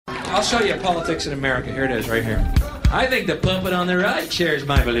I'll show you politics in America. Here it is, right here. I think the puppet on the right shares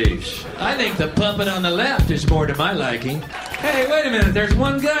my beliefs. I think the puppet on the left is more to my liking. Hey, wait a minute. There's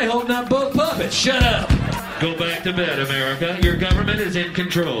one guy holding up both puppets. Shut up. Go back to bed, America. Your government is in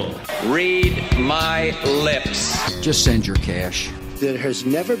control. Read my lips. Just send your cash. There has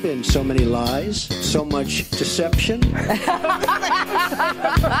never been so many lies, so much deception. Doesn't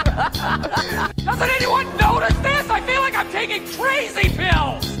anyone notice this? I feel like I'm taking crazy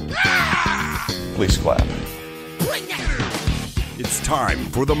pills. Please clap. It's time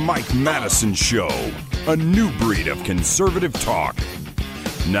for the Mike Madison Show, a new breed of conservative talk.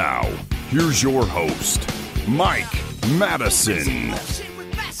 Now, here's your host, Mike Madison.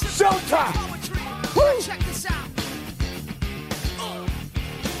 Showtime! Woo!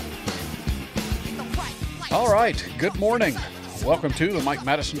 All right, good morning. Welcome to the Mike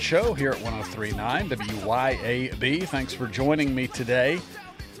Madison Show here at 103.9 WYAB. Thanks for joining me today.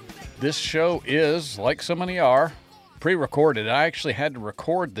 This show is, like so many are, pre-recorded. I actually had to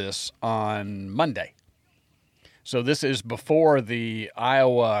record this on Monday. So this is before the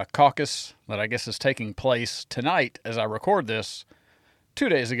Iowa caucus that I guess is taking place tonight as I record this 2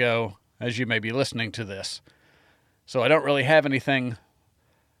 days ago, as you may be listening to this. So I don't really have anything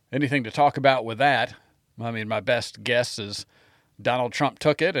to talk about with that. I mean, my best guess is Donald Trump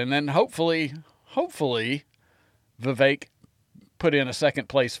took it, and then hopefully Vivek put in a second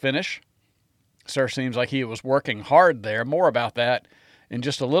place finish. Sir seems like he was working hard there. More about that in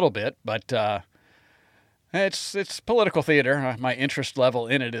just a little bit, but it's political theater. My interest level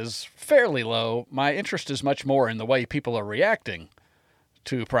in it is fairly low. My interest is much more in the way people are reacting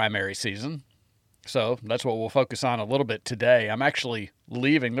to primary season. So that's what we'll focus on a little bit today. I'm actually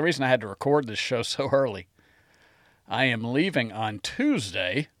leaving. The reason I had to record this show so early, I am leaving on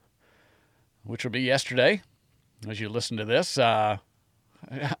Tuesday, which will be yesterday, as you listen to this.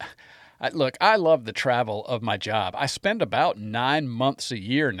 Look, I love the travel of my job. I spend about 9 months a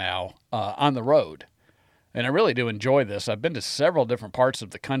year now on the road, and I really do enjoy this. I've been to several different parts of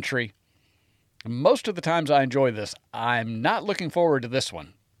the country. Most of the times I enjoy this. I'm not looking forward to this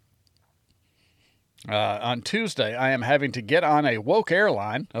one. On Tuesday, I am having to get on a woke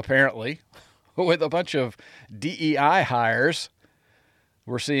airline, apparently, with a bunch of DEI hires.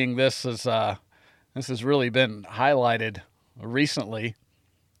 We're seeing this as this has really been highlighted recently.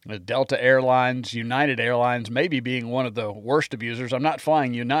 Delta Airlines, United Airlines, maybe being one of the worst abusers. I'm not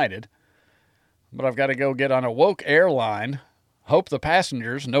flying United, but I've got to go get on a woke airline, hope the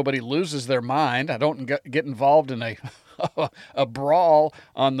passengers, nobody loses their mind. I don't get involved in a brawl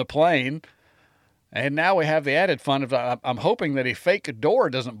on the plane. And now we have the added fun of I'm hoping that a fake door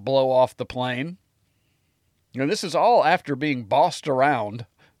doesn't blow off the plane. You know, this is all after being bossed around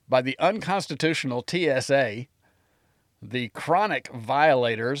by the unconstitutional TSA, the chronic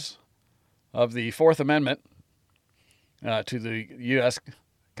violators of the Fourth Amendment to the U.S.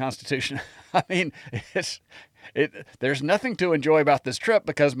 Constitution. I mean, there's nothing to enjoy about this trip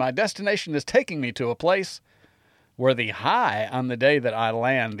because my destination is taking me to a place where the high on the day that I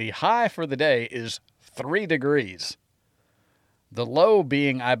land, the high for the day is 3 degrees. The low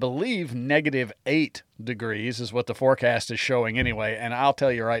being, I believe, -8 degrees is what the forecast is showing anyway. And I'll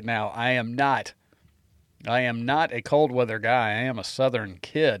tell you right now, I am not a cold weather guy. I am a southern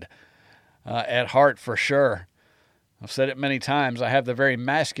kid at heart for sure. I've said it many times. I have the very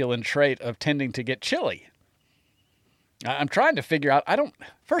masculine trait of tending to get chilly. I'm trying to figure out,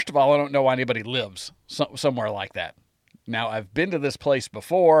 first of all, I don't know why anybody lives somewhere like that. Now, I've been to this place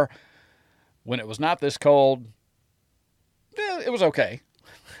before when it was not this cold. It was okay.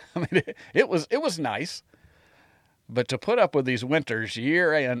 I mean, it was nice. But to put up with these winters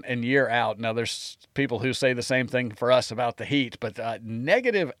year in and year out, now there's people who say the same thing for us about the heat, but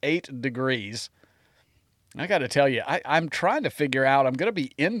 -8 degrees, I got to tell you, I'm trying to figure out, I'm going to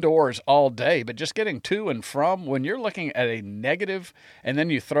be indoors all day, but just getting to and from, when you're looking at a negative, and then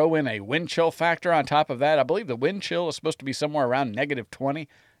you throw in a wind chill factor on top of that, I believe the wind chill is supposed to be somewhere around -20.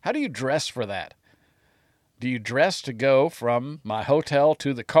 How do you dress for that? Do you dress to go from my hotel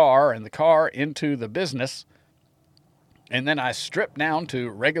to the car and the car into the business, and then I strip down to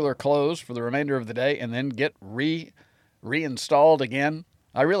regular clothes for the remainder of the day and then get reinstalled again?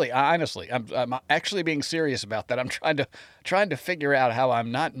 Honestly, I'm actually being serious about that. I'm trying to figure out how I'm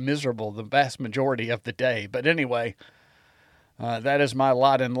not miserable the vast majority of the day. But anyway, that is my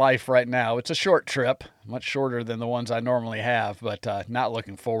lot in life right now. It's a short trip, much shorter than the ones I normally have, but not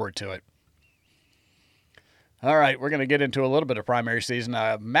looking forward to it. All right, we're going to get into a little bit of primary season.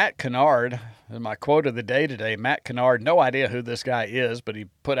 Matt Kennard, my quote of the day today, Matt Kennard, no idea who this guy is, but he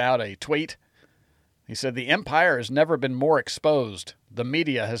put out a tweet. He said, the empire has never been more exposed. The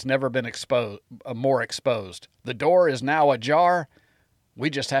media has never been more exposed. The door is now ajar. We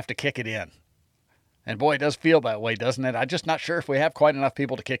just have to kick it in. And boy, it does feel that way, doesn't it? I'm just not sure if we have quite enough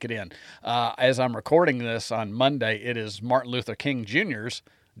people to kick it in. As I'm recording this on Monday, it is Martin Luther King Jr.'s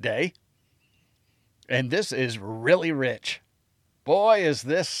day. And this is really rich. Boy, is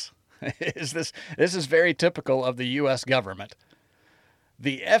this is very typical of the U.S. government.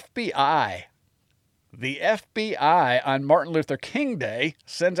 The FBI on Martin Luther King Day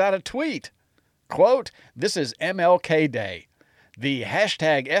sends out a tweet. Quote, this is MLK Day. The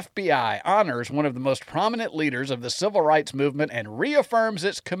hashtag FBI honors one of the most prominent leaders of the civil rights movement and reaffirms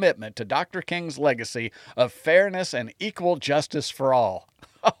its commitment to Dr. King's legacy of fairness and equal justice for all.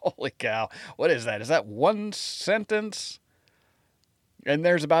 Holy cow. What is that? Is that one sentence? And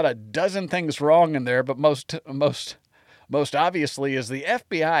there's about a dozen things wrong in there, but most obviously is the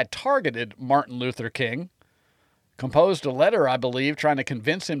FBI targeted Martin Luther King, composed a letter, I believe, trying to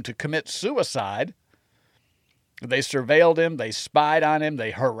convince him to commit suicide. They surveilled him, they spied on him, they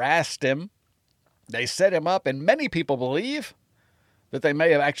harassed him, they set him up, and many people believe that they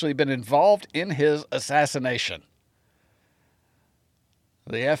may have actually been involved in his assassination.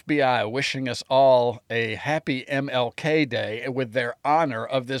 The FBI wishing us all a happy MLK Day with their honor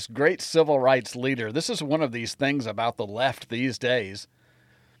of this great civil rights leader. This is one of these things about the left these days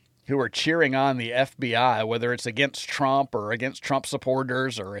who are cheering on the FBI, whether it's against Trump or against Trump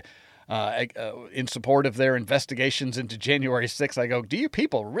supporters or in support of their investigations into January 6th. I go, do you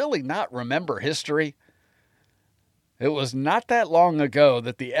people really not remember history? It was not that long ago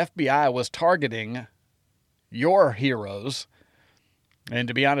that the FBI was targeting your heroes. And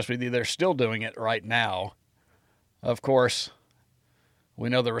to be honest with you, they're still doing it right now. Of course, we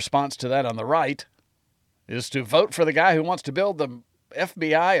know the response to that on the right is to vote for the guy who wants to build the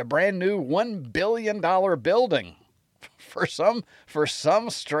FBI a brand new $1 billion building for some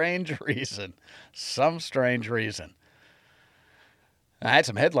strange reason. Some strange reason. I had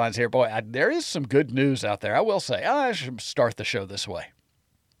some headlines here. Boy, there is some good news out there. I will say, I should start the show this way.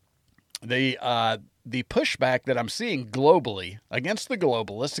 The pushback that I'm seeing globally against the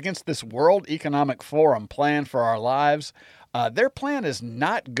globalists, against this World Economic Forum plan for our lives, their plan is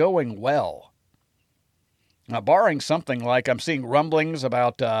not going well. Now, barring something like I'm seeing rumblings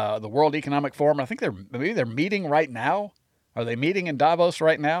about the World Economic Forum, I think they're meeting right now. Are they meeting in Davos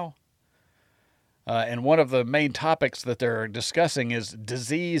right now? And one of the main topics that they're discussing is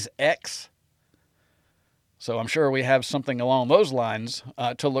Disease X. So I'm sure we have something along those lines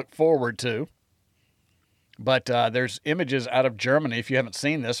to look forward to. But there's images out of Germany. If you haven't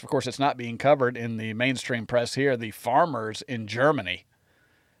seen this, of course, it's not being covered in the mainstream press here. The farmers in Germany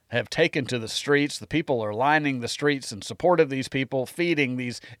have taken to the streets. The people are lining the streets in support of these people, feeding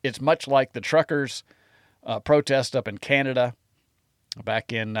these. It's much like the truckers' protest up in Canada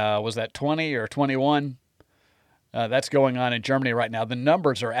back in, was that 20 or 21? That's going on in Germany right now. The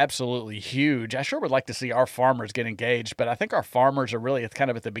numbers are absolutely huge. I sure would like to see our farmers get engaged, but I think our farmers are really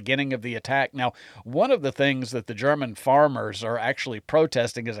kind of at the beginning of the attack. Now, one of the things that the German farmers are actually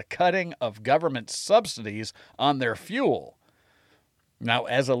protesting is a cutting of government subsidies on their fuel. Now,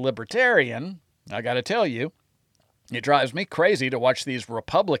 as a libertarian, I got to tell you, it drives me crazy to watch these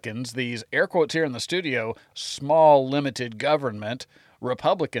Republicans, these air quotes here in the studio, small limited government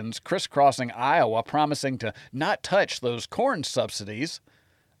Republicans crisscrossing Iowa, promising to not touch those corn subsidies,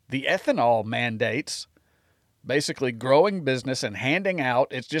 the ethanol mandates, basically growing business and handing out,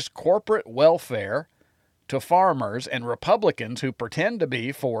 it's just corporate welfare to farmers, and Republicans who pretend to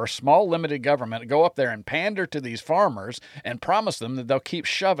be for small limited government go up there and pander to these farmers and promise them that they'll keep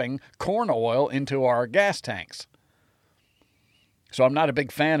shoving corn oil into our gas tanks. So I'm not a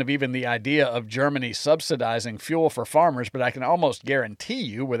big fan of even the idea of Germany subsidizing fuel for farmers, but I can almost guarantee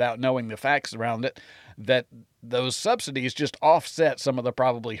you, without knowing the facts around it, that those subsidies just offset some of the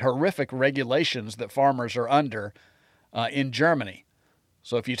probably horrific regulations that farmers are under in Germany.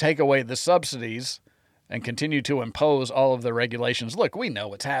 So if you take away the subsidies and continue to impose all of the regulations, look, we know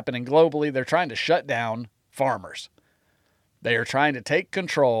what's happening globally. They're trying to shut down farmers. They are trying to take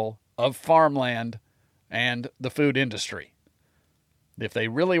control of farmland and the food industry. If they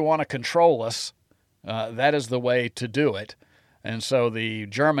really want to control us, that is the way to do it. And so the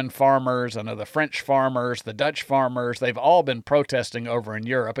German farmers and the French farmers, the Dutch farmers, they've all been protesting over in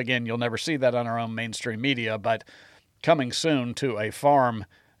Europe. Again, you'll never see that on our own mainstream media, but coming soon to a farm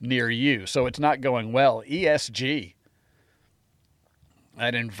near you. So it's not going well. ESG,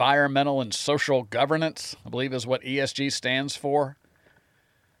 that environmental and social governance, I believe is what ESG stands for.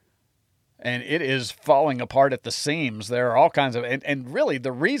 And it is falling apart at the seams. There are all kinds of, and really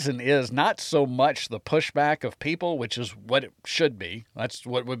the reason is not so much the pushback of people, which is what it should be. That's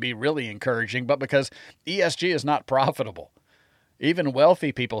what would be really encouraging, but because ESG is not profitable. Even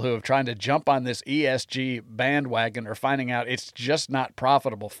wealthy people who have tried to jump on this ESG bandwagon are finding out it's just not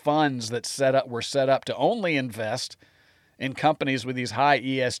profitable. Funds that were set up to only invest in companies with these high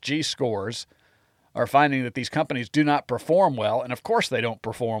ESG scores are finding that these companies do not perform well. And of course they don't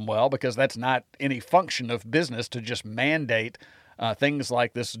perform well because that's not any function of business to just mandate things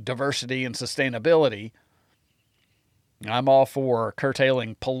like this diversity and sustainability. I'm all for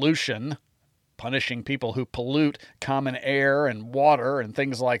curtailing pollution, punishing people who pollute common air and water and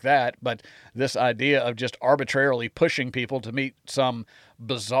things like that. But this idea of just arbitrarily pushing people to meet some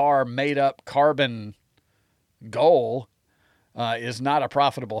bizarre made-up carbon goal is not a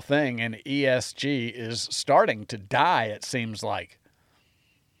profitable thing, and ESG is starting to die, it seems like.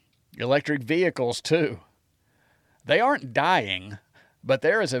 Electric vehicles, too. They aren't dying, but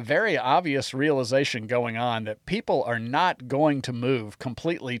there is a very obvious realization going on that people are not going to move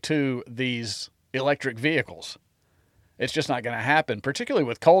completely to these electric vehicles. It's just not going to happen, particularly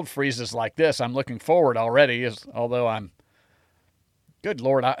with cold freezes like this. I'm looking forward already, although I'm good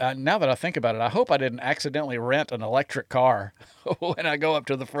Lord, now that I think about it, I hope I didn't accidentally rent an electric car when I go up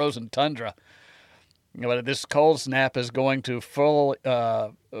to the frozen tundra. But this cold snap is going to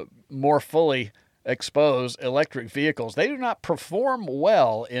more fully expose electric vehicles. They do not perform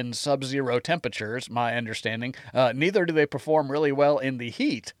well in sub-zero temperatures, my understanding. Neither do they perform really well in the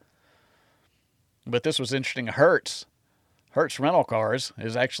heat. But this was interesting. Hertz Rental Cars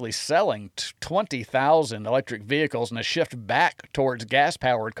is actually selling 20,000 electric vehicles in a shift back towards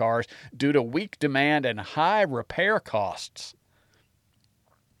gas-powered cars due to weak demand and high repair costs.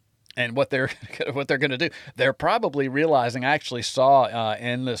 And what they're going to do, they're probably realizing, I actually saw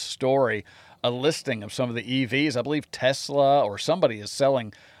in this story a listing of some of the EVs. I believe Tesla or somebody is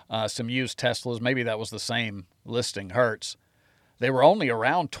selling some used Teslas. Maybe that was the same listing, Hertz. They were only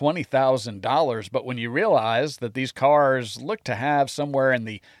around $20,000, but when you realize that these cars look to have somewhere in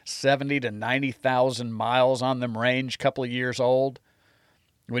the 70 to 90,000 miles on them range, a couple of years old,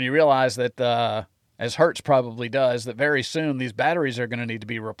 when you realize that, as Hertz probably does, that very soon these batteries are going to need to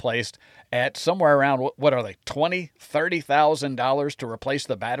be replaced at somewhere around, what are they, $20,000, $30,000 to replace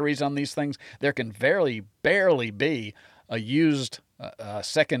the batteries on these things, there can barely be a used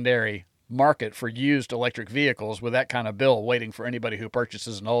secondary market for used electric vehicles with that kind of bill waiting for anybody who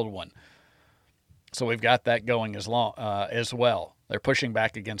purchases an old one. So we've got that going as well. They're pushing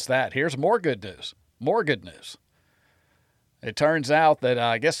back against that. Here's more good news. It turns out that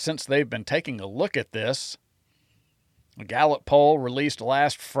I guess since they've been taking a look at this, a Gallup poll released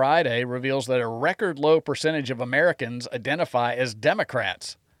last Friday reveals that a record low percentage of Americans identify as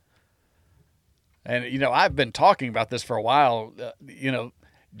Democrats. And, I've been talking about this for a while,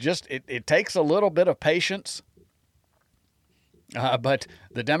 Just it takes a little bit of patience, but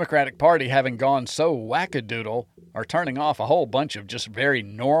the Democratic Party, having gone so wackadoodle, are turning off a whole bunch of just very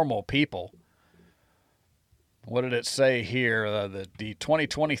normal people. What did it say here? The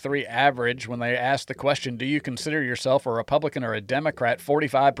 2023 average, when they asked the question, do you consider yourself a Republican or a Democrat,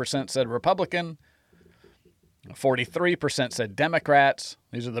 45% said Republican, 43% said Democrats.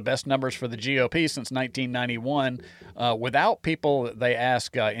 These are the best numbers for the GOP since 1991. Without people that they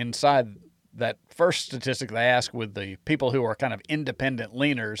ask inside that first statistic they ask with the people who are kind of independent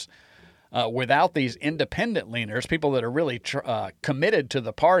leaners, without these independent leaners, people that are really committed to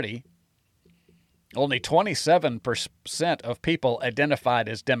the party, only 27% of people identified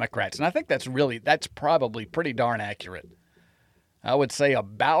as Democrats. And I think that's probably pretty darn accurate. I would say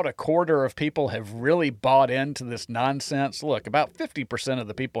about a quarter of people have really bought into this nonsense. Look, about 50% of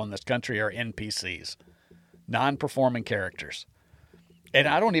the people in this country are NPCs, non-performing characters. And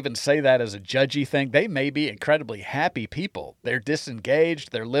I don't even say that as a judgy thing. They may be incredibly happy people. They're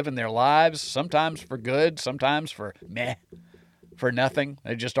disengaged. They're living their lives, sometimes for good, sometimes for for nothing.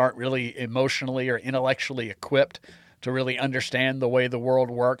 They just aren't really emotionally or intellectually equipped to really understand the way the world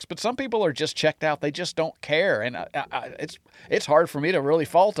works. But some people are just checked out. They just don't care. And it's hard for me to really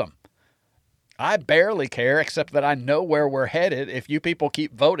fault them. I barely care, except that I know where we're headed if you people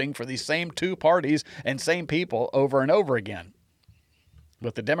keep voting for these same two parties and same people over and over again.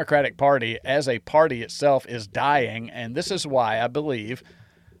 But the Democratic Party as a party itself is dying, and this is why I believe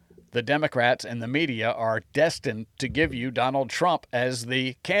the Democrats and the media are destined to give you Donald Trump as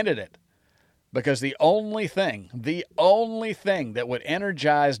the candidate. Because the only thing that would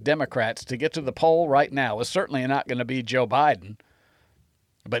energize Democrats to get to the poll right now is certainly not going to be Joe Biden,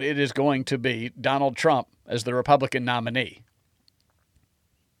 but it is going to be Donald Trump as the Republican nominee.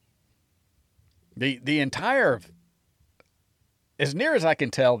 The entire, as near as I can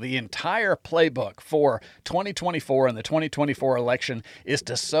tell, the entire playbook for 2024 and the 2024 election is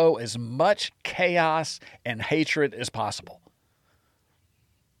to sow as much chaos and hatred as possible.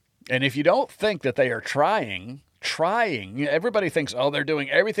 And if you don't think that they are trying, everybody thinks, oh, they're doing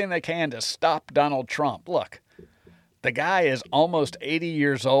everything they can to stop Donald Trump. Look, the guy is almost 80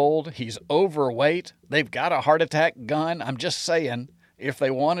 years old. He's overweight. They've got a heart attack gun. I'm just saying, if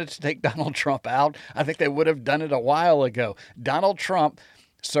they wanted to take Donald Trump out, I think they would have done it a while ago. Donald Trump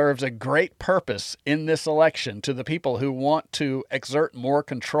serves a great purpose in this election to the people who want to exert more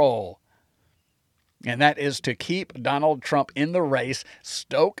control. And that is to keep Donald Trump in the race,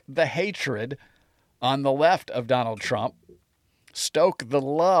 stoke the hatred on the left of Donald Trump, stoke the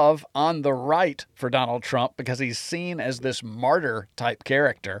love on the right for Donald Trump because he's seen as this martyr-type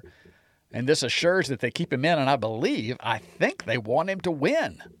character. And this assures that they keep him in, and I think they want him to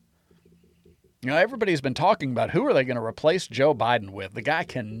win. You know, everybody's been talking about who are they going to replace Joe Biden with. The guy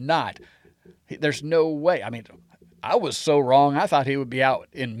cannot. There's no way. I mean, I was so wrong. I thought he would be out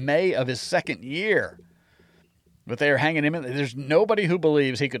in May of his second year. But they are hanging him in. There's nobody who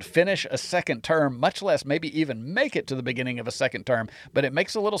believes he could finish a second term, much less maybe even make it to the beginning of a second term. But it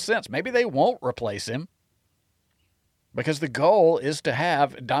makes a little sense. Maybe they won't replace him because the goal is to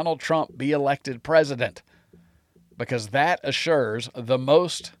have Donald Trump be elected president, because that assures the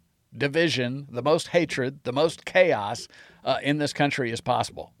most division, the most hatred, the most chaos in this country as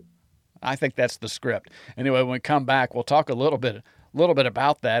possible. I think that's the script. Anyway, when we come back, we'll talk a little bit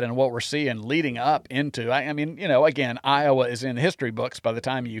about that and what we're seeing leading up into. I mean, you know, again, Iowa is in history books by the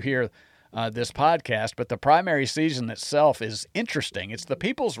time you hear this podcast, but the primary season itself is interesting. It's the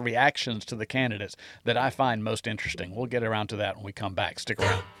people's reactions to the candidates that I find most interesting. We'll get around to that when we come back. Stick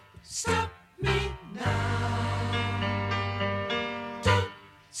around. Stop me now. Don't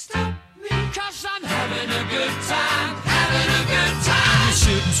stop me, 'cause I'm having a good time, having a good time. A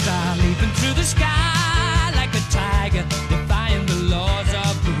shooting star leaping through the sky like a tiger, defying the laws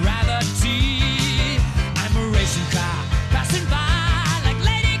of gravity. I'm a racing car passing by like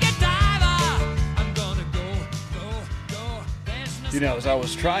Lady Godiva. I'm gonna go. There's no, you know, as I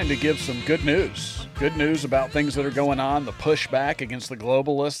was trying to give some good news about things that are going on, the pushback against the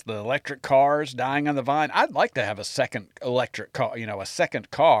globalists, the electric cars dying on the vine. I'd like to have a second electric car, you know, a second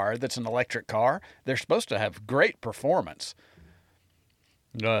car that's an electric car. They're supposed to have great performance.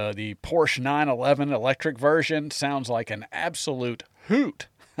 The Porsche 911 electric version sounds like an absolute hoot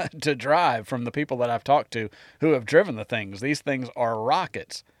to drive from the people that I've talked to who have driven the things. These things are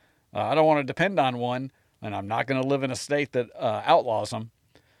rockets. I don't want to depend on one, and I'm not going to live in a state that outlaws them.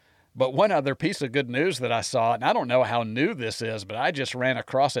 But one other piece of good news that I saw, and I don't know how new this is, but I just ran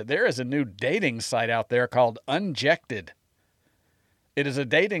across it. There is a new dating site out there called Unjected. It is a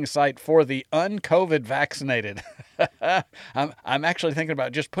dating site for the un-COVID vaccinated. I'm actually thinking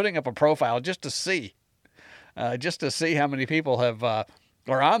about just putting up a profile just to see how many people have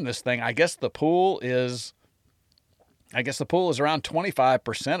are on this thing. I guess the pool is around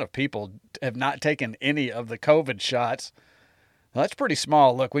 25% of people have not taken any of the COVID shots. Well, that's pretty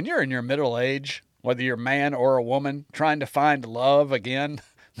small. Look, when you're in your middle age, whether you're a man or a woman, trying to find love again,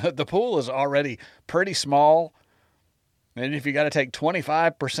 the pool is already pretty small. And if you got to take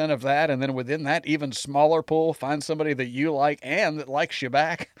 25% of that, and then within that even smaller pool, find somebody that you like and that likes you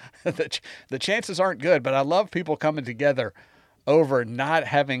back, the chances aren't good. But I love people coming together over not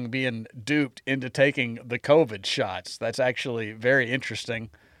having been duped into taking the COVID shots. That's actually very interesting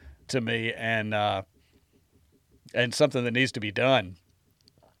to me, and something that needs to be done.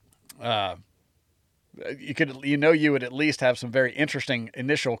 You would at least have some very interesting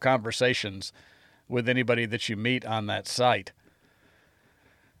initial conversations with anybody that you meet on that site.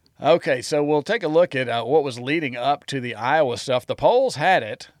 Okay, so we'll take a look at what was leading up to the Iowa stuff. The polls had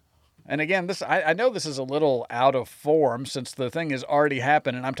it. And again, I know this is a little out of form since the thing has already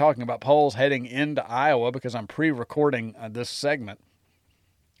happened, and I'm talking about polls heading into Iowa because I'm pre-recording this segment.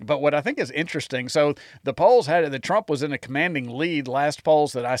 But what I think is interesting, so the polls had it that Trump was in a commanding lead. Last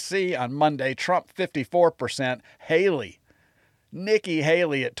polls that I see on Monday, Trump 54%, Nikki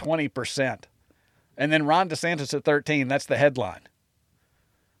Haley at 20%. And then Ron DeSantis at 13%. That's the headline.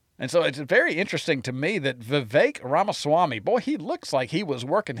 And so it's very interesting to me that Vivek Ramaswamy, boy, he looks like he was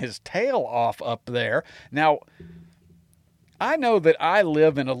working his tail off up there. Now, I know that I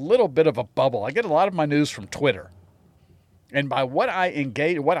live in a little bit of a bubble. I get a lot of my news from Twitter. And by what I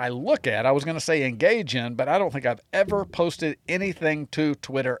look at, I was going to say engage in, but I don't think I've ever posted anything to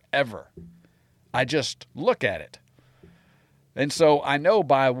Twitter ever. I just look at it. And so I know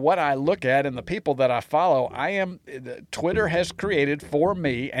by what I look at and the people that I follow, Twitter has created for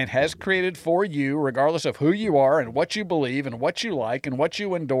me and has created for you, regardless of who you are and what you believe and what you like and what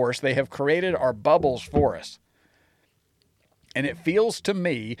you endorse. They have created our bubbles for us. And it feels to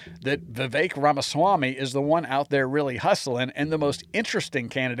me that Vivek Ramaswamy is the one out there really hustling and the most interesting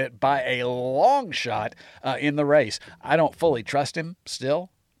candidate by a long shot in the race. I don't fully trust him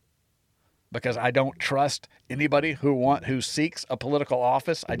still, because I don't trust anybody who seeks a political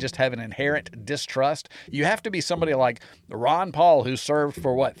office. I just have an inherent distrust. You have to be somebody like Ron Paul, who served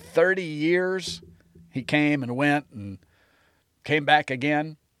for 30 years? He came and went and came back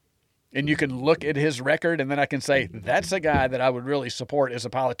again. And you can look at his record, and then I can say, that's a guy that I would really support as a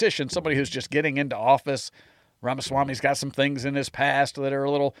politician, somebody who's just getting into office. Ramaswamy's got some things in his past that are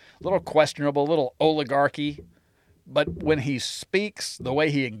a little questionable, a little oligarchy. But when he speaks, the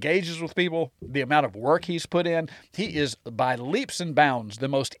way he engages with people, the amount of work he's put in, he is by leaps and bounds the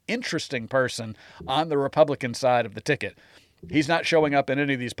most interesting person on the Republican side of the ticket. He's not showing up in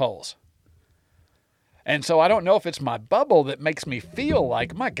any of these polls. And so I don't know if it's my bubble that makes me feel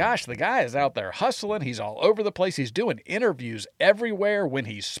like, my gosh, the guy is out there hustling. He's all over the place. He's doing interviews everywhere. When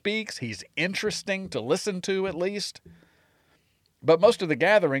he speaks, he's interesting to listen to, at least. But most of the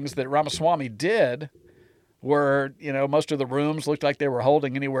gatherings that Ramaswamy did were, most of the rooms looked like they were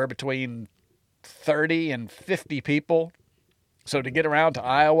holding anywhere between 30 and 50 people. So to get around to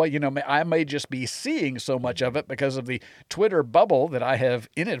Iowa, I may just be seeing so much of it because of the Twitter bubble that I have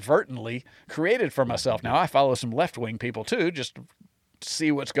inadvertently created for myself. Now, I follow some left-wing people too, just to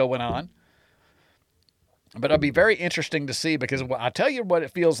see what's going on. But it'll be very interesting to see, because I'll tell you what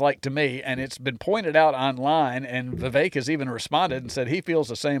it feels like to me, and it's been pointed out online, and Vivek has even responded and said he feels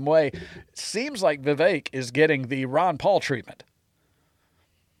the same way. It seems like Vivek is getting the Ron Paul treatment.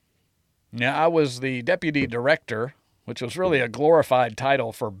 Now, I was the deputy director, which was really a glorified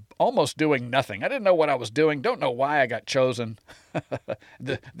title for almost doing nothing. I didn't know what I was doing. Don't know why I got chosen.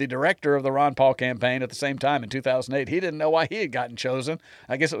 The director of the Ron Paul campaign at the same time in 2008, he didn't know why he had gotten chosen.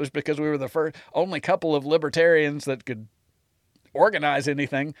 I guess it was because we were the only couple of libertarians that could organize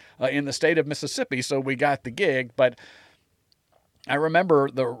anything in the state of Mississippi, so we got the gig. But I remember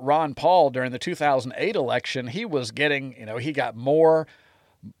the Ron Paul during the 2008 election, he was getting, he got more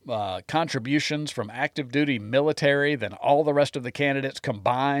contributions from active duty military than all the rest of the candidates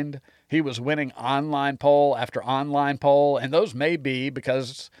combined. He was winning online poll after online poll, and those may be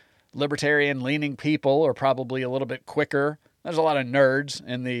because libertarian leaning people are probably a little bit quicker. There's a lot of nerds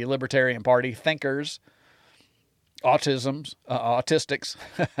in the Libertarian Party, thinkers, autistics,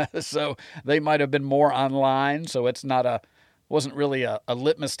 so they might have been more online. So it's wasn't really a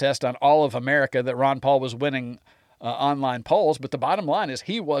litmus test on all of America that Ron Paul was winning online polls, but the bottom line is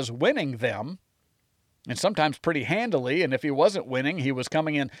he was winning them, and sometimes pretty handily. And if he wasn't winning, he was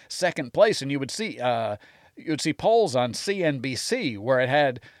coming in second place. And you would see polls on CNBC where it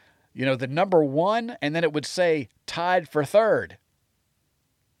had, the number one, and then it would say tied for third,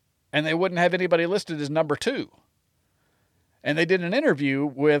 and they wouldn't have anybody listed as number two. And they did an interview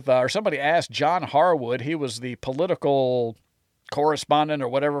with, or somebody asked John Harwood. He was the political correspondent or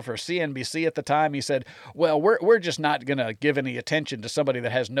whatever for CNBC at the time. He said, well, we're just not going to give any attention to somebody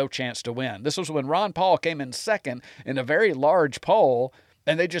that has no chance to win. This was when Ron Paul came in second in a very large poll,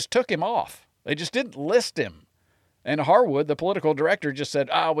 and they just took him off. They just didn't list him. And Harwood, the political director, just said,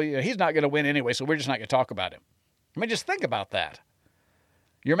 he's not going to win anyway, so we're just not going to talk about him. I mean, just think about that.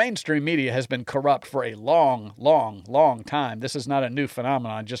 Your mainstream media has been corrupt for a long, long, long time. This is not a new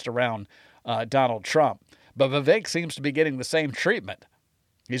phenomenon just around Donald Trump. But Vivek seems to be getting the same treatment.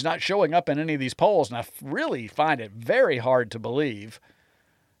 He's not showing up in any of these polls, and I really find it very hard to believe,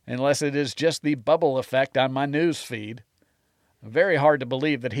 unless it is just the bubble effect on my news feed. Very hard to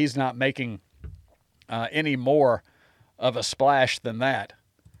believe that he's not making any more of a splash than that.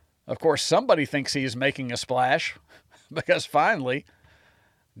 Of course, somebody thinks he's making a splash because finally,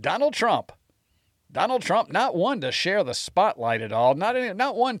 Donald Trump, not one to share the spotlight at all,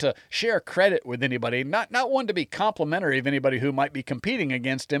 not one to share credit with anybody, not one to be complimentary of anybody who might be competing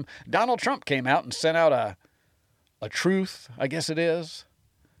against him. Donald Trump came out and sent out a truth, I guess it is.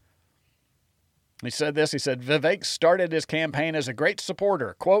 He said this, he said, Vivek started his campaign as a great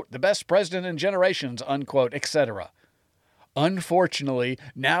supporter, quote, the best president in generations, unquote, etc. Unfortunately,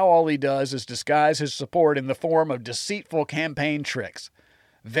 now all he does is disguise his support in the form of deceitful campaign tricks.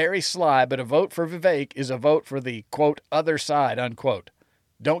 Very sly, but a vote for Vivek is a vote for the, quote, other side, unquote.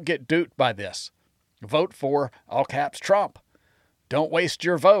 Don't get duped by this. Vote for, all caps, Trump. Don't waste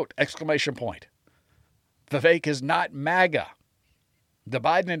your vote, exclamation point. Vivek is not MAGA. The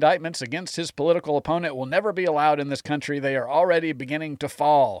Biden indictments against his political opponent will never be allowed in this country. They are already beginning to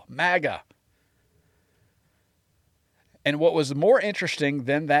fall. MAGA. And what was more interesting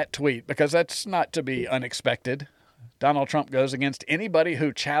than that tweet, because that's not to be unexpected, Donald Trump goes against anybody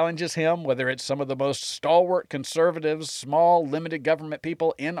who challenges him, whether it's some of the most stalwart conservatives, small, limited government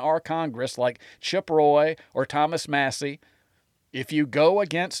people in our Congress like Chip Roy or Thomas Massey. If you go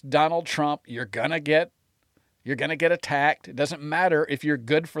against Donald Trump, you're going to get attacked. It doesn't matter if you're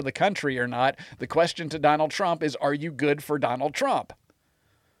good for the country or not. The question to Donald Trump is, are you good for Donald Trump?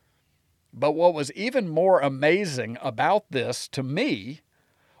 But what was even more amazing about this to me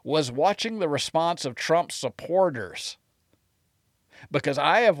was watching the response of Trump's supporters. Because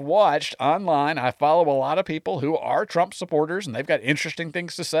I have watched online, I follow a lot of people who are Trump supporters, and they've got interesting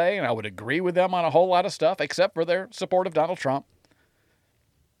things to say, and I would agree with them on a whole lot of stuff, except for their support of Donald Trump.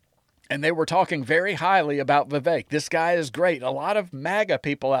 And they were talking very highly about Vivek. This guy is great. A lot of MAGA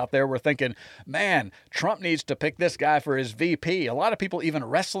people out there were thinking, man, Trump needs to pick this guy for his VP. A lot of people even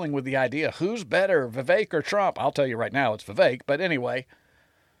wrestling with the idea, who's better, Vivek or Trump? I'll tell you right now, it's Vivek. But anyway,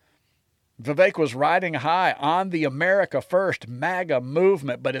 Vivek was riding high on the America First MAGA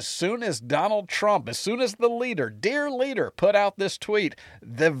movement. But as soon as Donald Trump, as soon as the leader, dear leader, put out this tweet,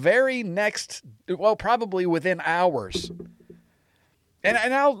 the very next, well, probably within hours. And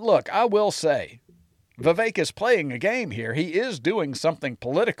now, look, I will say, Vivek is playing a game here. He is doing something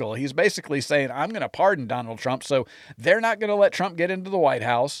political. He's basically saying, I'm going to pardon Donald Trump, so they're not going to let Trump get into the White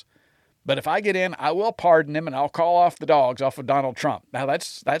House. But if I get in, I will pardon him, and I'll call off the dogs off of Donald Trump. Now,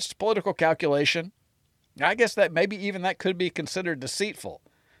 that's political calculation. I guess that maybe even that could be considered deceitful.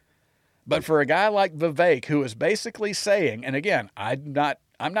 But for a guy like Vivek, who is basically saying, and again, I'm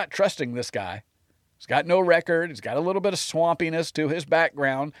not trusting this guy. He's got no record. He's got a little bit of swampiness to his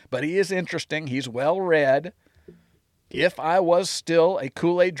background, but he is interesting. He's well-read. If I was still a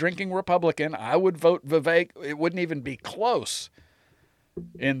Kool-Aid drinking Republican, I would vote Vivek. It wouldn't even be close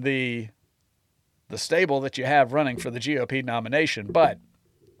in the stable that you have running for the GOP nomination. But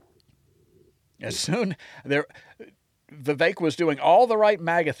as soon Vivek was doing all the right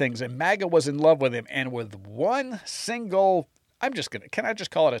MAGA things, and MAGA was in love with him, and with one single, can I just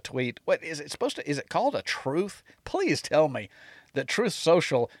call it a tweet? What is it supposed to, is it called a truth? Please tell me that Truth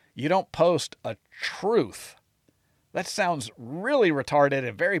Social, you don't post a truth. That sounds really retarded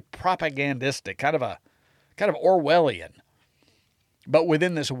and very propagandistic, kind of Orwellian. But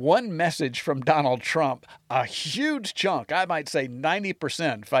within this one message from Donald Trump, a huge chunk, I might say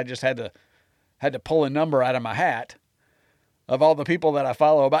 90%, if I just had to pull a number out of my hat, of all the people that I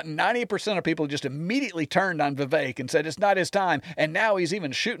follow, about 90% of people just immediately turned on Vivek and said it's not his time, and now he's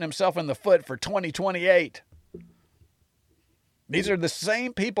even shooting himself in the foot for 2028. These are the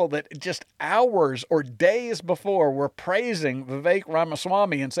same people that just hours or days before were praising Vivek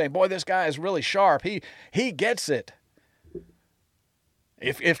Ramaswamy and saying, boy, this guy is really sharp. He gets it.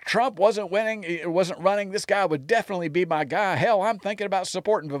 If Trump wasn't running, this guy would definitely be my guy. Hell, I'm thinking about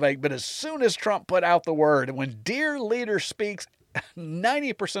supporting Vivek. But as soon as Trump put out the word, and when dear leader speaks,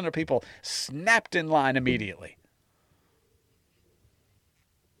 90% of people snapped in line immediately.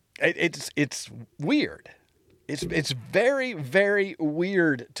 It's weird. It's very, very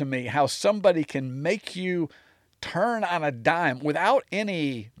weird to me how somebody can make you turn on a dime without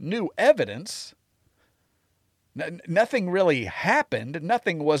any new evidence. Nothing really happened.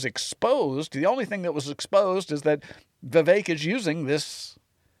 Nothing was exposed. The only thing that was exposed is that Vivek is using this.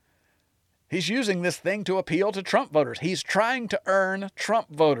 He's using this thing to appeal to Trump voters. He's trying to earn Trump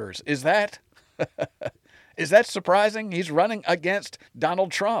voters. Is that surprising? He's running against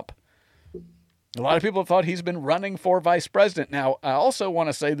Donald Trump. A lot of people thought he's been running for vice president. Now, I also want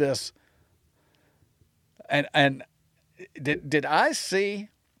to say this. And did I see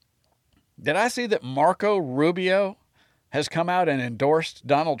that Marco Rubio has come out and endorsed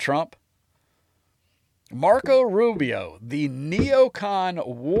Donald Trump? Marco Rubio, the neocon,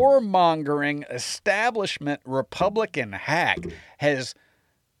 warmongering, establishment Republican hack, has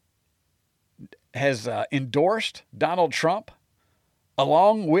endorsed Donald Trump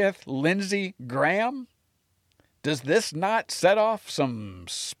along with Lindsey Graham. Does this not set off some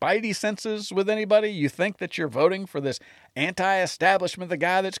spidey senses with anybody? You think that you're voting for this anti-establishment, the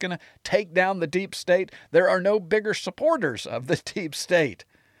guy that's going to take down the deep state? There are no bigger supporters of the deep state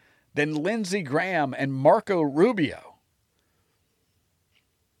than Lindsey Graham and Marco Rubio.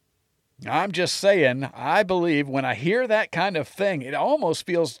 I'm just saying, I believe when I hear that kind of thing, it almost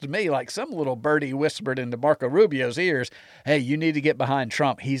feels to me like some little birdie whispered into Marco Rubio's ears, hey, you need to get behind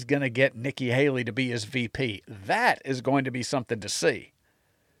Trump. He's going to get Nikki Haley to be his VP. That is going to be something to see.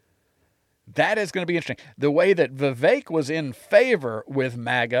 That is going to be interesting. The way that Vivek was in favor with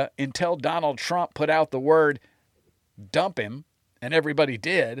MAGA until Donald Trump put out the word dump him, and everybody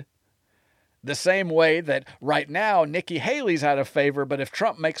did. The same way that right now Nikki Haley's out of favor, but if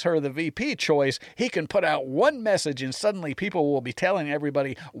Trump makes her the VP choice, he can put out one message and suddenly people will be telling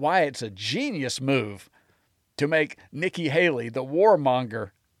everybody why it's a genius move to make Nikki Haley, the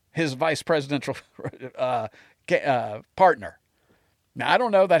warmonger, his vice presidential partner. Now, I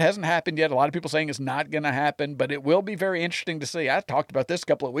don't know. That hasn't happened yet. A lot of people saying it's not going to happen, but it will be very interesting to see. I talked about this a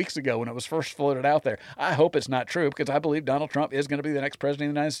couple of weeks ago when it was first floated out there. I hope it's not true because I believe Donald Trump is going to be the next president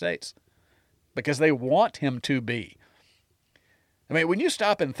of the United States because they want him to be. I mean, when you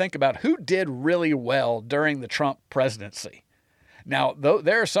stop and think about who did really well during the Trump presidency. Now,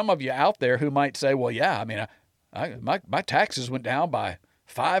 there are some of you out there who might say, well, yeah, I mean, my taxes went down by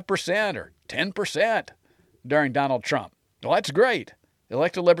 5% or 10% during Donald Trump. Well, that's great.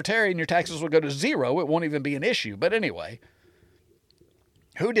 Elected libertarian, your taxes will go to zero. It won't even be an issue. But anyway,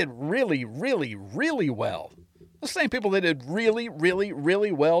 who did really, really, really well? The same people that did really, really,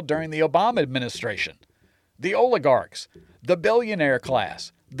 really well during the Obama administration. The oligarchs, the billionaire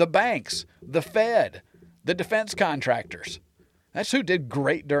class, the banks, the Fed, the defense contractors. That's who did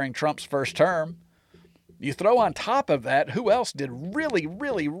great during Trump's first term. You throw on top of that, who else did really,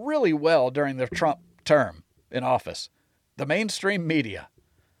 really, really well during the Trump term in office? The mainstream media.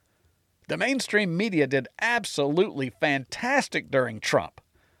 The mainstream media did absolutely fantastic during Trump.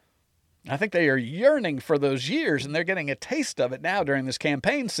 I think they are yearning for those years, and they're getting a taste of it now during this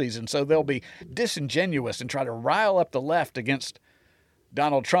campaign season, so they'll be disingenuous and try to rile up the left against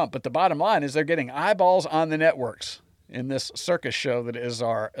Donald Trump. But the bottom line is they're getting eyeballs on the networks in this circus show that is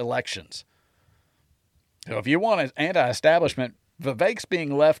our elections. So if you want an anti-establishment, Vivek's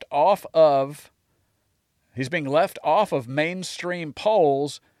being left off of mainstream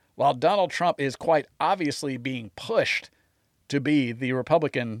polls while Donald Trump is quite obviously being pushed to be the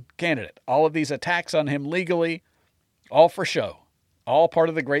Republican candidate. All of these attacks on him legally, all for show, all part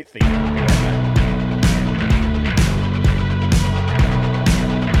of the great theme.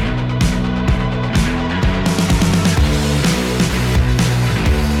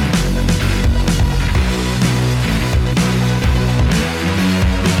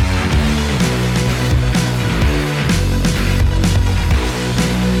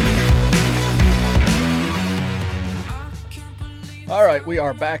 All right, we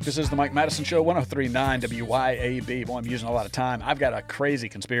are back. This is the Mike Madison Show, 103.9 WYAB. Boy, I'm using a lot of time. I've got a crazy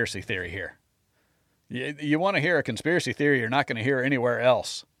conspiracy theory here. You want to hear a conspiracy theory you're not going to hear anywhere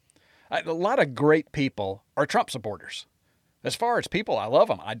else. A lot of great people are Trump supporters. As far as people, I love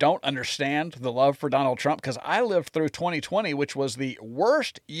them. I don't understand the love for Donald Trump because I lived through 2020, which was the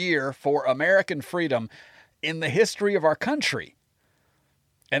worst year for American freedom in the history of our country.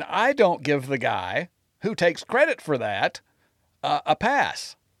 And I don't give the guy who takes credit for that a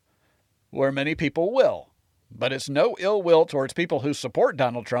pass, where many people will. But it's no ill will towards people who support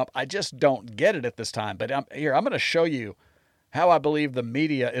Donald Trump. I just don't get it at this time. But I'm going to show you how I believe the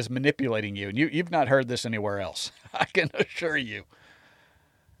media is manipulating you. And you've not heard this anywhere else, I can assure you.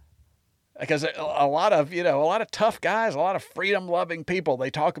 Because a lot of tough guys, a lot of freedom-loving people, they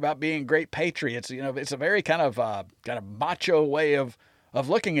talk about being great patriots. It's a very kind of macho way of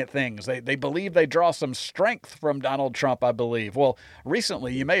looking at things. They believe they draw some strength from Donald Trump, I believe. Well,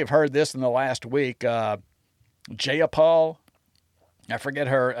 recently, you may have heard this in the last week, Jayapal, I forget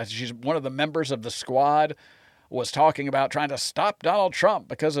her, she's one of the members of the squad, was talking about trying to stop Donald Trump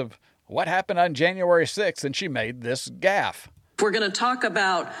because of what happened on January 6th, and she made this gaffe. If we're going to talk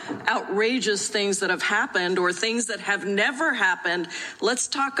about outrageous things that have happened or things that have never happened, let's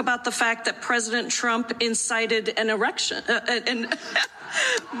talk about the fact that President Trump incited an erection. And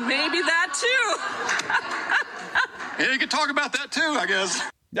maybe that, too. Yeah, you could talk about that, too, I guess.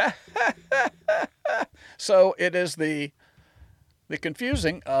 So it is the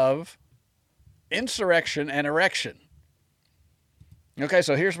confusing of insurrection and erection. Okay,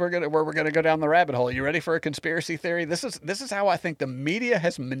 so here's where we're gonna go down the rabbit hole. You ready for a conspiracy theory? This is how I think the media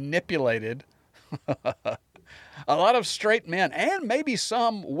has manipulated a lot of straight men and maybe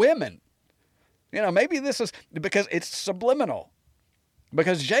some women. Maybe this is because it's subliminal.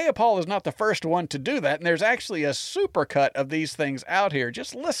 Because Jayapal is not the first one to do that, and there's actually a supercut of these things out here.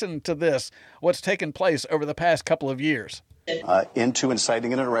 Just listen to this, what's taken place over the past couple of years. Into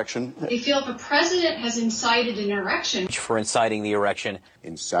inciting an erection. They feel if a president has incited an erection. For inciting the erection.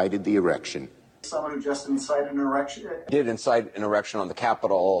 Incited the erection. Someone who just incited an erection. Did incite an erection on the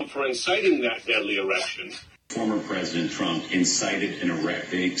Capitol. For inciting that deadly erection. Former President Trump incited an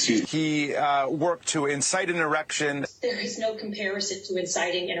erection. He worked to incite an erection. There is no comparison to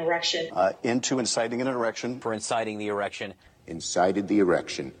inciting an erection. Into inciting an erection. For inciting the erection. Incited the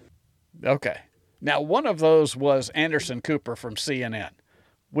erection. Okay. Now, one of those was Anderson Cooper from CNN.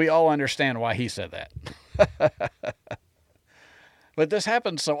 We all understand why he said that. But this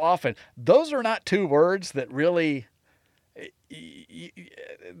happens so often. Those are not two words that really,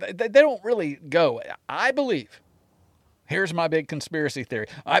 they don't really go. I believe, here's my big conspiracy theory.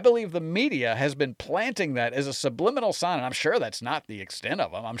 I believe the media has been planting that as a subliminal sign. And I'm sure that's not the extent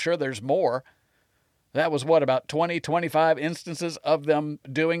of them. I'm sure there's more. That was what, about 20, 25 instances of them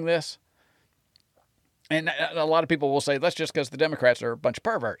doing this? And a lot of people will say, that's just because the Democrats are a bunch of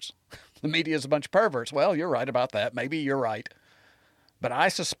perverts. The media is a bunch of perverts. Well, you're right about that. Maybe you're right. But I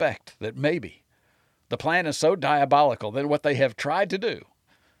suspect that maybe the plan is so diabolical that what they have tried to do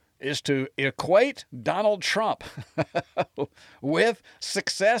is to equate Donald Trump with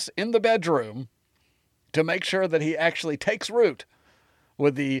success in the bedroom to make sure that he actually takes root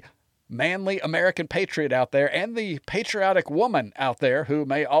with the manly American patriot out there and the patriotic woman out there who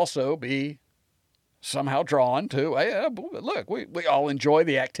may also be somehow drawn to, hey, look, we all enjoy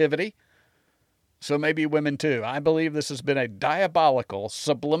the activity. So maybe women too. I believe this has been a diabolical,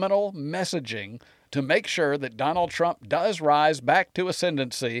 subliminal messaging to make sure that Donald Trump does rise back to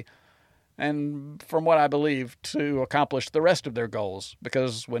ascendancy and, from what I believe, to accomplish the rest of their goals.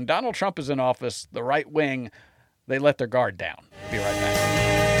 Because when Donald Trump is in office, the right wing, they let their guard down. Be right back.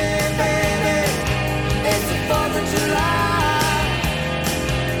 Hey, baby, it's the 4th of July.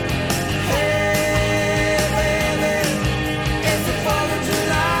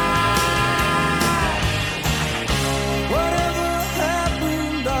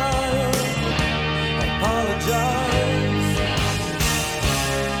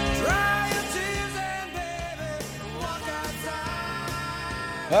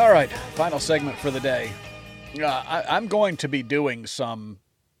 All right, final segment for the day. I'm going to be doing some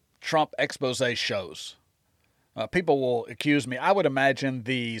Trump expose shows. People will accuse me. I would imagine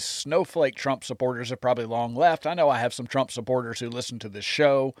the snowflake Trump supporters are probably long left. I know I have some Trump supporters who listen to this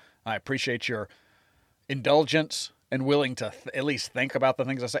show. I appreciate your indulgence and willing to at least think about the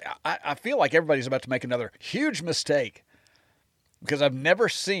things I say. I feel like everybody's about to make another huge mistake because I've never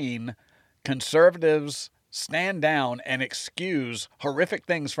seen conservatives stand down and excuse horrific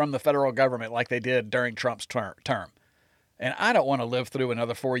things from the federal government like they did during Trump's term. And I don't want to live through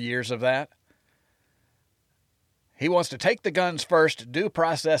another 4 years of that. He wants to take the guns first, due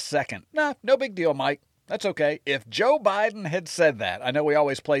process second. No big deal, Mike. That's okay. If Joe Biden had said that, I know we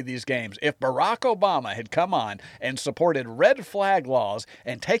always play these games, if Barack Obama had come on and supported red flag laws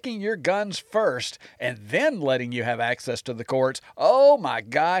and taking your guns first and then letting you have access to the courts, oh my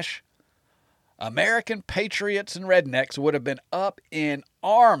gosh, American patriots and rednecks would have been up in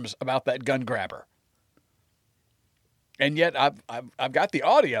arms about that gun grabber. And yet I've got the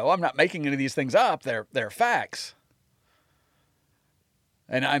audio. I'm not making any of these things up. They're facts.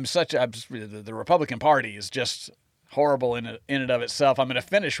 And the Republican Party is just horrible in and of itself. I'm going to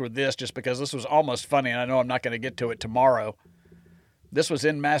finish with this just because this was almost funny, and I know I'm not going to get to it tomorrow. This was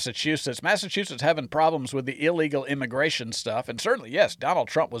in Massachusetts. Massachusetts having problems with the illegal immigration stuff. And certainly, yes, Donald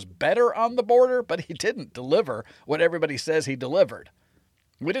Trump was better on the border, but he didn't deliver what everybody says he delivered.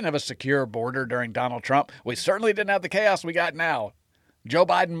 We didn't have a secure border during Donald Trump. We certainly didn't have the chaos we got now. Joe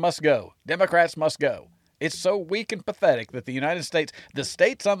Biden must go. Democrats must go. It's so weak and pathetic that the United States, the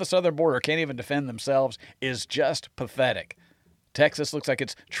states on the southern border can't even defend themselves, is just pathetic. Texas looks like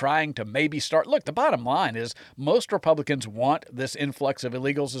it's trying to maybe start. Look, the bottom line is most Republicans want this influx of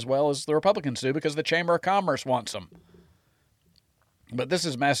illegals as well as the Republicans do because the Chamber of Commerce wants them. But this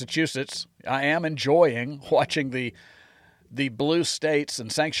is Massachusetts. I am enjoying watching the blue states and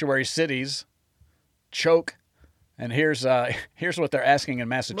sanctuary cities choke. And here's what they're asking in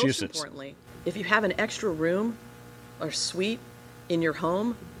Massachusetts. Most importantly, if you have an extra room or suite in your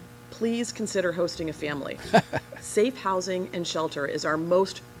home, please consider hosting a family. Safe housing and shelter is our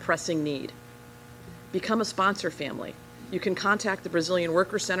most pressing need. Become a sponsor family. You can contact the Brazilian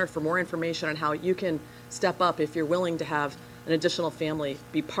Worker Center for more information on how you can step up if you're willing to have an additional family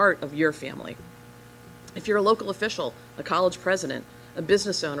be part of your family. If you're a local official, a college president, a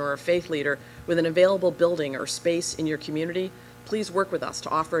business owner, or a faith leader with an available building or space in your community, please work with us to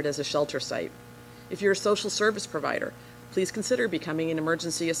offer it as a shelter site. If you're a social service provider, please consider becoming an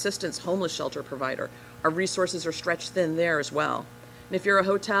emergency assistance homeless shelter provider. Our resources are stretched thin there as well. And if you're a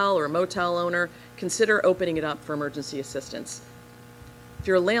hotel or a motel owner, consider opening it up for emergency assistance. If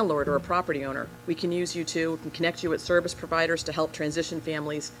you're a landlord or a property owner, we can use you too and connect you with service providers to help transition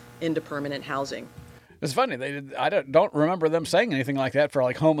families into permanent housing. It's funny. I don't remember them saying anything like that for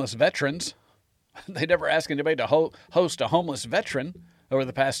like homeless veterans. They never asked anybody to host a homeless veteran over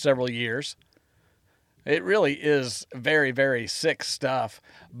the past several years. It really is very, very sick stuff.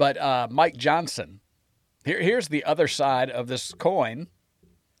 But Mike Johnson, here's the other side of this coin.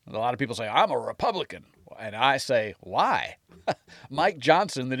 A lot of people say, I'm a Republican. And I say, why? Mike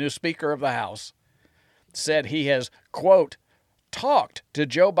Johnson, the new Speaker of the House, said he has, quote, talked to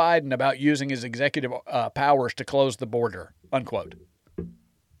Joe Biden about using his executive powers to close the border, unquote.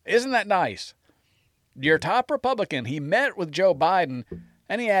 Isn't that nice? Your top Republican, he met with Joe Biden,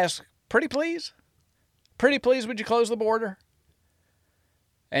 and he asked, pretty please? Pretty please, would you close the border?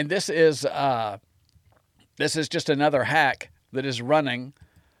 And this is just another hack that is running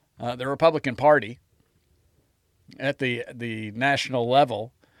the Republican Party at the national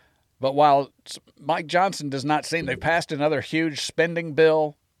level. But while Mike Johnson does not seem, they've passed another huge spending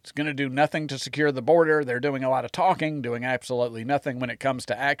bill. It's going to do nothing to secure the border. They're doing a lot of talking, doing absolutely nothing when it comes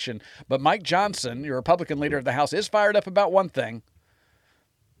to action. But Mike Johnson, your Republican leader of the House, is fired up about one thing.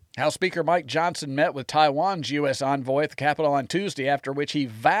 House Speaker Mike Johnson met with Taiwan's U.S. envoy at the Capitol on Tuesday, after which he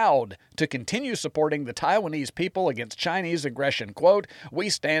vowed to continue supporting the Taiwanese people against Chinese aggression. Quote, we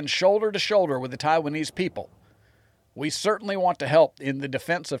stand shoulder to shoulder with the Taiwanese people. We certainly want to help in the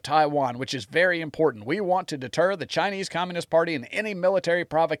defense of Taiwan, which is very important. We want to deter the Chinese Communist Party and any military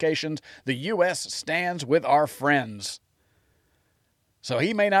provocations. The U.S. stands with our friends. So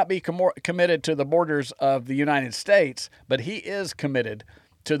he may not be committed to the borders of the United States, but he is committed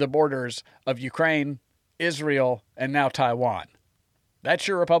to the borders of Ukraine, Israel, and now Taiwan. That's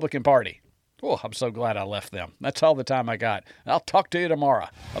your Republican Party. Oh, I'm so glad I left them. That's all the time I got. I'll talk to you tomorrow.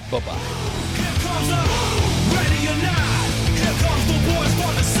 Bye-bye. Ready or not, here comes the boys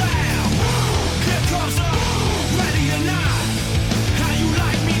for the sound. Here comes the ready or not. How you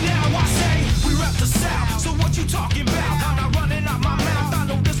like me now? I say we rep the South. So what you talking about? I'm not running out my mouth. I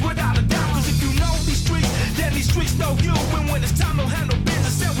know this without a doubt. Cause if you know these streets, then these streets know you. And when it's time to handle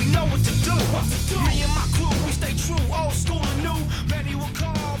business, then we know what to do. Me and my crew